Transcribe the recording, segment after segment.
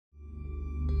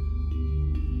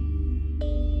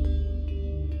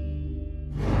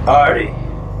Artie,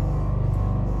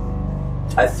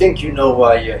 I think you know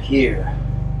why you're here.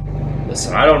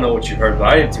 Listen, I don't know what you heard, but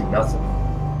I didn't do nothing.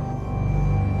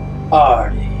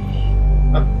 Artie,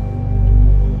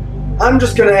 I'm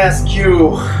just gonna ask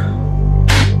you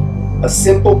a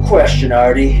simple question,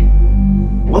 Artie.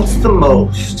 What's the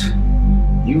most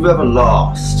you've ever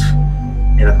lost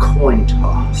in a coin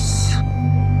toss?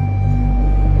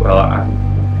 Well,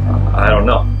 I don't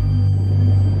know.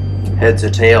 Heads or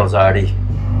tails, Artie?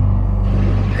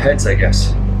 Heads, I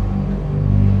guess.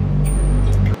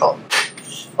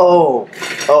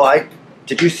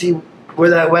 Did you see where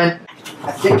that went?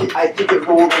 I think it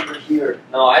rolled over here.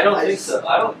 No, I don't think so.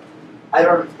 I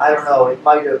don't know. It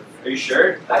might have. Are you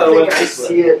sure? I think I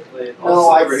see it. No,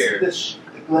 I see here.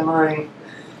 the glimmering.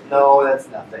 No, that's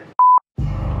nothing.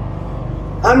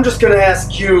 I'm just gonna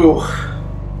ask you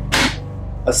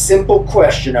a simple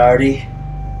question, Artie.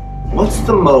 What's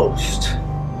the most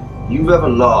you've ever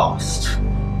lost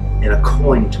in a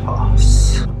coin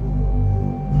toss?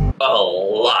 A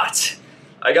lot.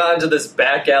 I got into this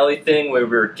back alley thing where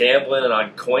we were gambling and on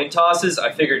coin tosses.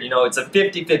 I figured, it's a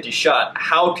 50-50 shot.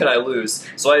 How can I lose?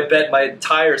 So I bet my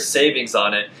entire savings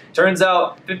on it. Turns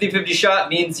out 50-50 shot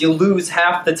means you lose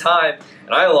half the time.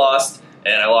 And I lost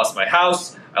my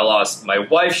house. I lost my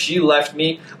wife. She left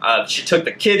me. She took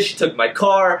the kids. She took my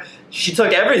car. She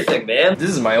took everything, man. This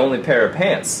is my only pair of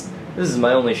pants. This is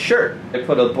my only shirt. I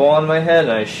put a bowl on my head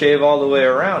and I shave all the way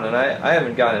around, and I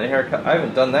haven't gotten a haircut. I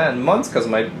haven't done that in months because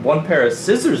my one pair of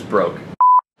scissors broke.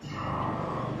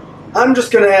 I'm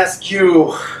just gonna ask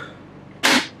you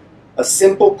a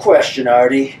simple question,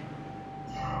 Artie.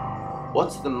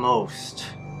 What's the most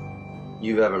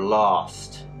you've ever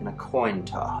lost in a coin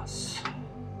toss?